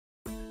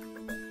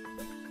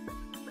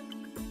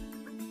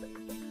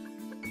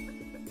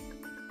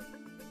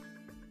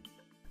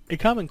A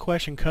common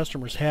question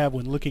customers have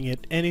when looking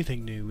at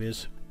anything new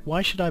is,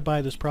 why should I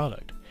buy this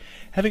product?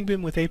 Having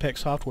been with Apex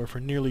Software for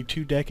nearly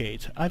 2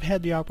 decades, I've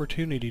had the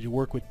opportunity to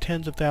work with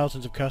tens of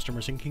thousands of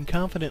customers and can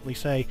confidently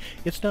say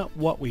it's not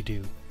what we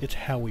do, it's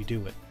how we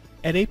do it.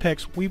 At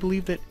Apex, we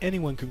believe that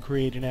anyone can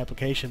create an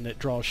application that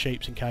draws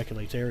shapes and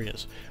calculates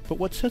areas. But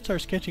what sets our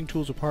sketching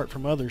tools apart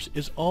from others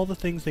is all the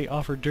things they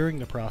offer during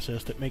the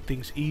process that make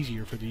things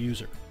easier for the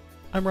user.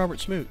 I'm Robert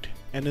Smoot,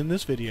 and in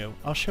this video,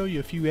 I'll show you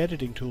a few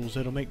editing tools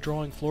that'll make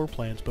drawing floor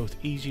plans both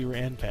easier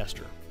and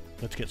faster.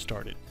 Let's get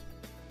started.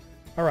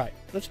 Alright,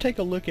 let's take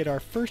a look at our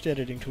first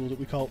editing tool that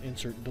we call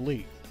Insert and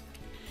Delete.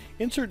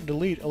 Insert and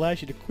Delete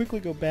allows you to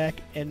quickly go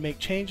back and make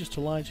changes to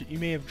lines that you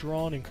may have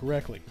drawn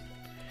incorrectly.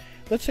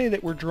 Let's say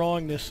that we're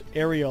drawing this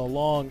area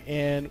along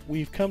and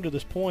we've come to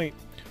this point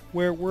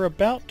where we're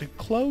about to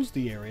close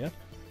the area,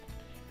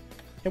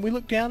 and we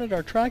look down at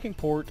our tracking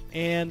port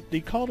and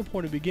the call to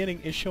point of beginning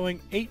is showing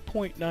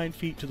 8.9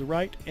 feet to the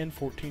right and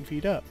 14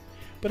 feet up.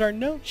 But our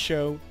notes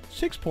show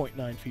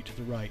 6.9 feet to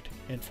the right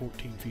and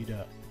 14 feet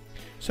up.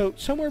 So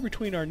somewhere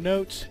between our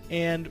notes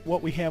and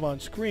what we have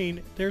on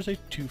screen, there's a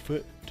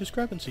 2-foot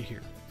discrepancy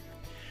here.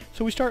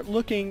 So we start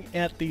looking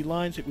at the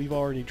lines that we've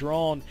already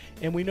drawn,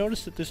 and we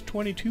notice that this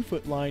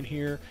 22-foot line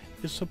here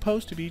is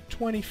supposed to be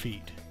 20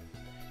 feet.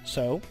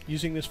 So,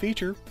 using this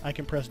feature, I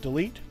can press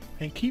delete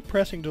and keep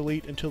pressing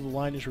delete until the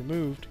line is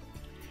removed,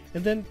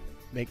 and then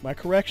make my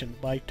correction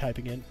by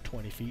typing in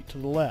 20 feet to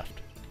the left.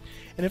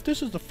 And if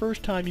this is the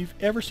first time you've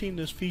ever seen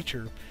this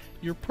feature,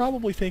 you're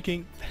probably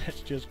thinking,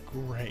 that's just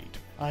great.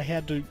 I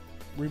had to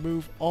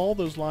remove all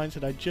those lines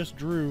that I just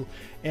drew,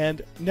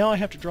 and now I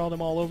have to draw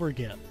them all over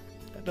again.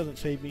 That doesn't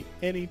save me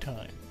any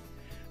time.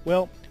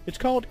 Well, it's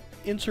called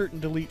Insert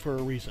and Delete for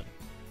a reason.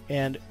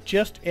 And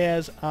just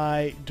as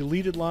I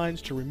deleted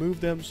lines to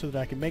remove them so that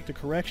I can make the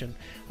correction,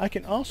 I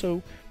can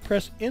also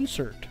press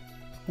Insert,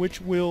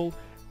 which will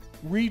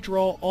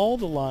redraw all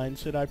the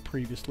lines that I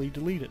previously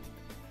deleted.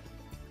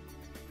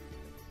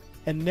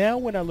 And now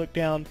when I look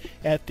down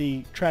at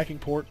the tracking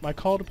port, my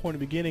call to point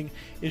of beginning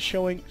is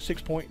showing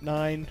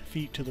 6.9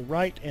 feet to the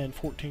right and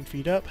 14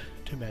 feet up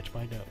to match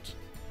my notes.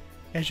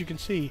 As you can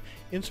see,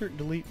 Insert and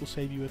Delete will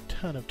save you a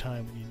ton of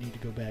time when you need to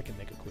go back and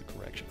make a quick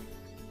correction.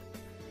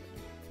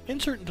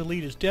 Insert and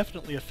Delete is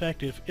definitely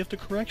effective if the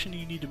correction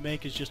you need to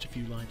make is just a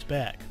few lines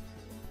back.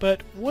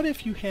 But what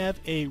if you have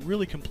a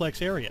really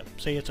complex area,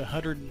 say it's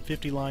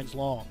 150 lines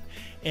long,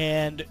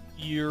 and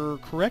your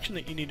correction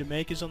that you need to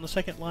make is on the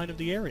second line of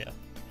the area?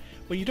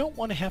 Well, you don't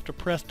want to have to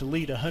press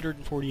delete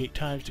 148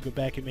 times to go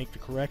back and make the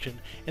correction,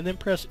 and then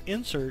press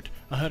insert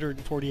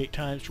 148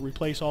 times to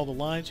replace all the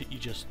lines that you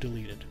just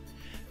deleted.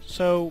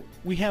 So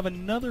we have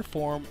another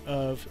form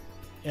of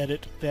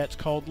edit that's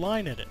called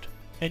line edit,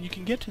 and you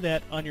can get to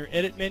that on your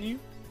edit menu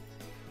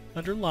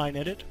under line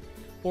edit,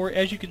 or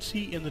as you can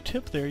see in the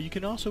tip there, you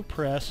can also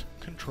press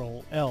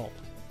Ctrl L.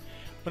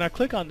 When I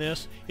click on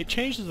this, it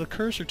changes the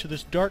cursor to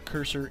this dark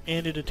cursor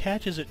and it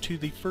attaches it to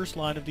the first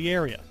line of the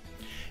area.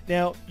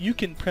 Now you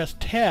can press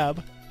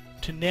Tab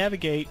to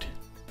navigate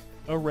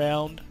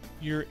around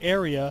your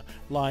area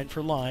line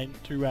for line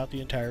throughout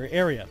the entire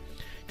area.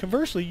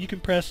 Conversely, you can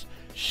press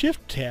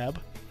Shift Tab,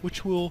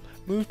 which will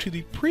move to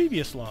the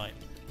previous line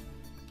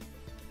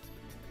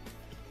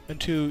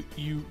until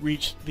you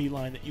reach the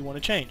line that you want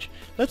to change.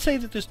 Let's say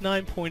that this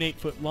 9.8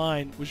 foot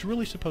line was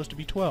really supposed to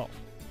be 12.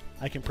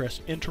 I can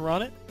press Enter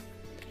on it.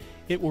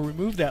 It will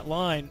remove that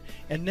line,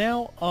 and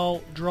now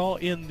I'll draw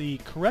in the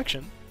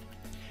correction.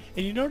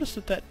 And you notice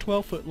that that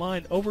 12-foot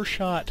line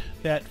overshot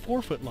that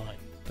 4-foot line,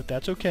 but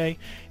that's okay.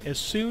 As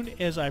soon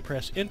as I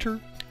press Enter,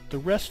 the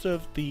rest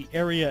of the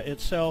area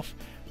itself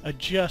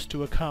adjusts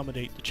to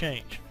accommodate the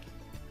change.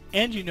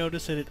 And you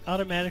notice that it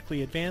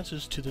automatically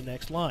advances to the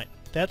next line.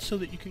 That's so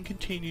that you can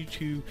continue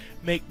to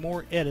make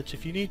more edits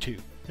if you need to.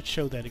 Let's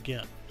show that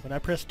again. When I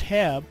press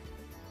Tab,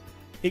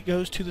 it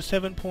goes to the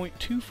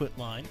 7.2 foot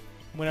line.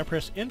 When I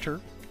press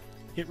Enter,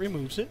 it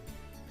removes it.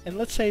 And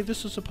let's say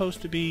this is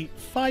supposed to be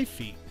 5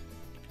 feet.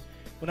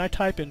 When I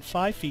type in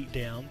 5 feet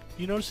down,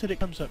 you notice that it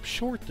comes up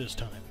short this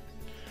time.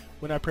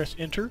 When I press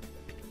Enter,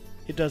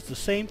 it does the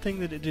same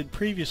thing that it did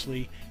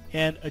previously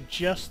and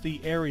adjusts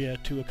the area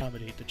to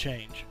accommodate the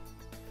change.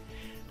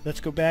 Let's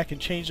go back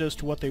and change those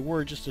to what they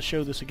were just to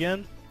show this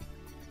again.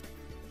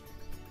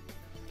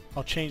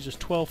 I'll change this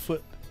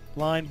 12-foot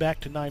line back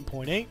to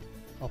 9.8.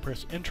 I'll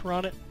press Enter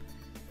on it.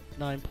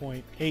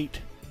 9.8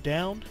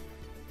 down.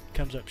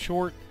 Comes up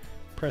short.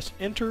 Press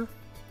Enter.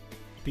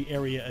 The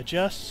area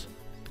adjusts.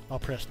 I'll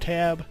press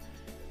Tab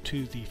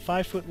to the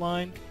 5-foot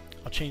line.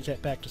 I'll change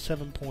that back to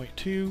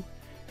 7.2.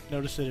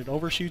 Notice that it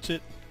overshoots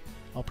it.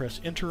 I'll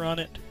press Enter on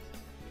it,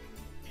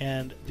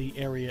 and the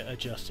area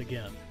adjusts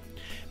again.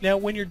 Now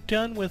when you're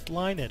done with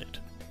line edit,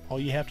 all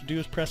you have to do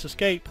is press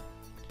Escape,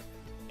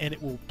 and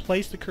it will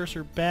place the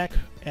cursor back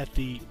at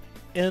the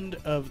end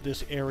of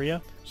this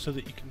area so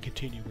that you can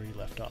continue where you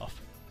left off.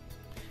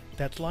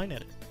 That's line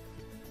edit.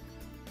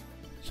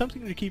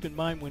 Something to keep in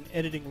mind when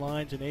editing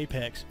lines in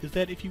Apex is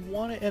that if you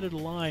want to edit a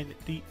line,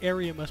 the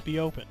area must be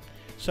open.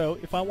 So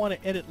if I want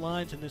to edit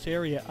lines in this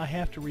area, I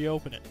have to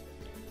reopen it.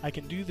 I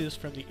can do this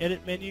from the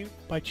Edit menu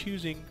by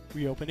choosing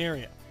Reopen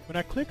Area. When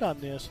I click on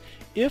this,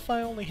 if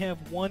I only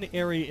have one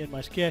area in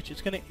my sketch,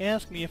 it's going to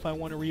ask me if I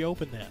want to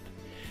reopen that.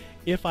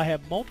 If I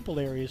have multiple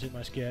areas in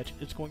my sketch,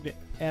 it's going to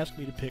ask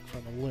me to pick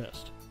from a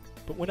list.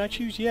 But when I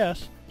choose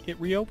yes, it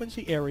reopens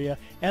the area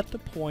at the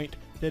point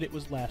that it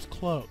was last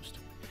closed.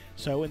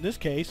 So in this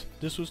case,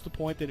 this was the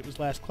point that it was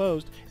last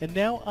closed, and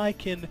now I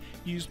can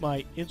use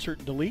my Insert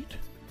and Delete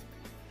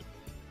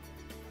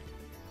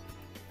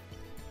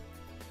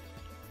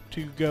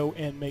to go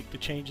and make the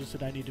changes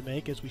that I need to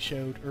make as we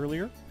showed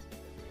earlier.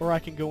 Or I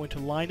can go into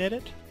Line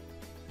Edit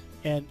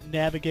and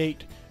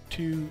navigate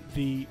to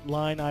the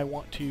line I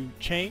want to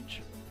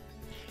change.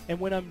 And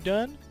when I'm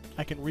done,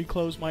 I can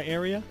reclose my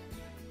area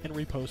and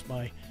repost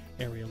my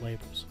area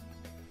labels.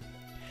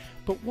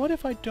 But what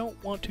if I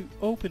don't want to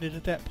open it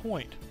at that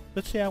point?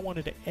 Let's say I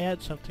wanted to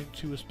add something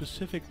to a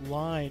specific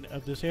line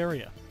of this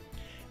area.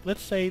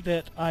 Let's say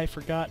that I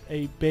forgot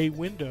a bay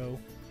window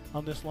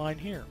on this line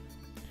here.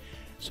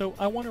 So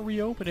I want to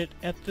reopen it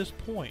at this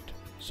point.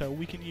 So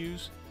we can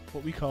use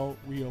what we call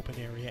Reopen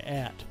Area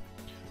At.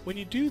 When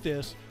you do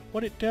this,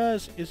 what it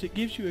does is it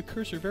gives you a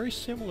cursor very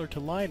similar to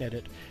Line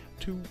Edit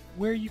to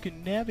where you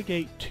can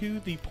navigate to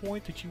the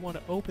point that you want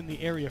to open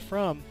the area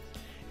from,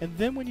 and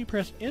then when you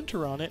press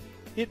Enter on it,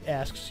 it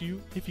asks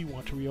you if you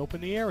want to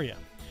reopen the area.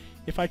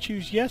 If I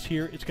choose yes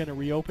here, it's going to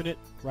reopen it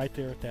right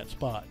there at that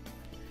spot.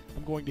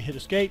 I'm going to hit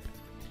Escape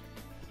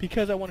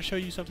because I want to show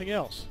you something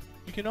else.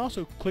 You can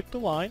also click the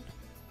line,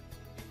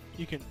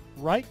 you can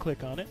right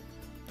click on it,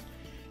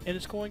 and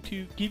it's going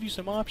to give you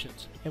some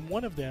options, and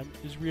one of them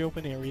is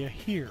Reopen Area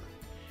Here.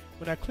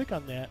 When I click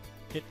on that,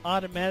 it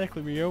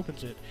automatically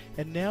reopens it,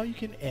 and now you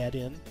can add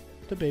in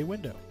the bay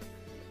window.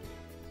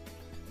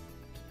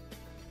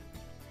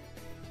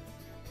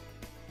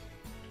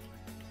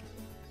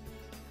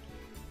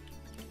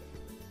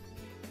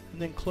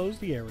 And then close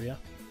the area,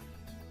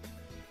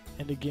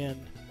 and again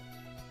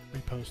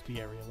repost the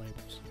area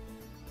labels.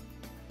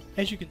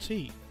 As you can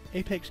see,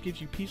 Apex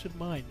gives you peace of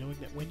mind knowing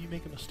that when you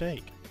make a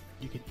mistake,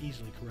 you can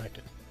easily correct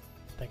it.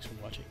 Thanks for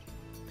watching.